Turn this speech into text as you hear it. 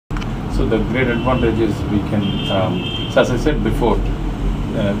So the great advantage is we can, so as I said before,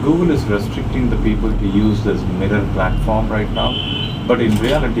 Google is restricting the people to use this mirror platform right now, but in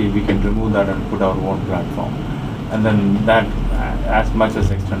reality we can remove that and put our own platform, and then that as much as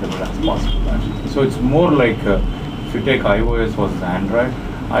extendable as possible actually. So it's more like if you take iOS versus Android,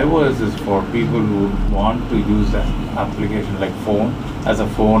 iOS is for people who want to use an application like phone as a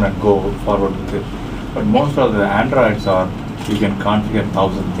phone and go forward with it. But most of the Androids are, you can configure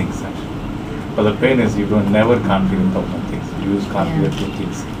 1,000 things actually. But the pain is you don't never configure 1,000 things. You use configure 2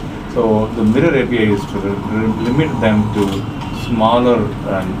 things. So the mirror API is to limit them to smaller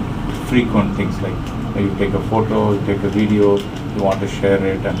and frequent things like you take a photo, you take a video, you want to share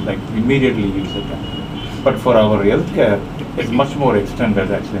it and like immediately use it. But for our healthcare, it's much more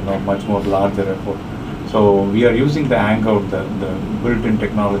extended actually, much more larger effort. So we are using the Hangout, the built-in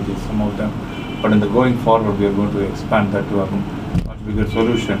technology, some of them. But in the going forward, we are going to expand that to a much bigger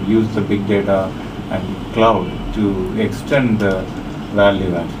solution, use the big data and cloud to extend the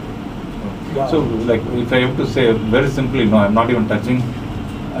value actually. Wow. So like if I have to say very simply, no, I'm not even touching,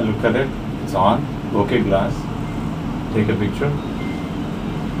 I look at it, it's on, okay glass, take a picture.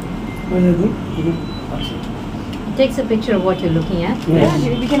 It takes a picture of what you're looking at.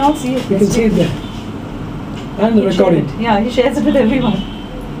 Yeah, we can all see it. You can see it there. And the recording. Yeah, he shares it with everyone.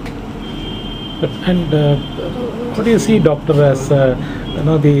 What do you see, doctor, as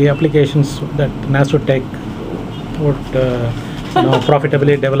the applications that Nasotech would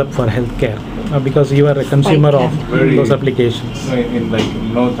profitably develop for healthcare? Because you are a consumer of those applications. In like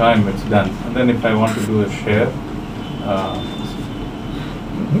no time it's done. And then if I want to do a share, I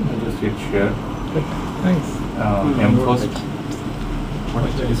just hit share. Nice. First. What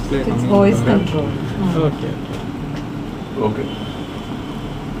is the display? It's voice control. Okay. Okay.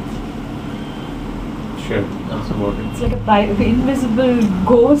 Share. That's about it. It's like a invisible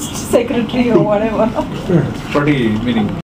ghost secretary or whatever. It's pretty meaning.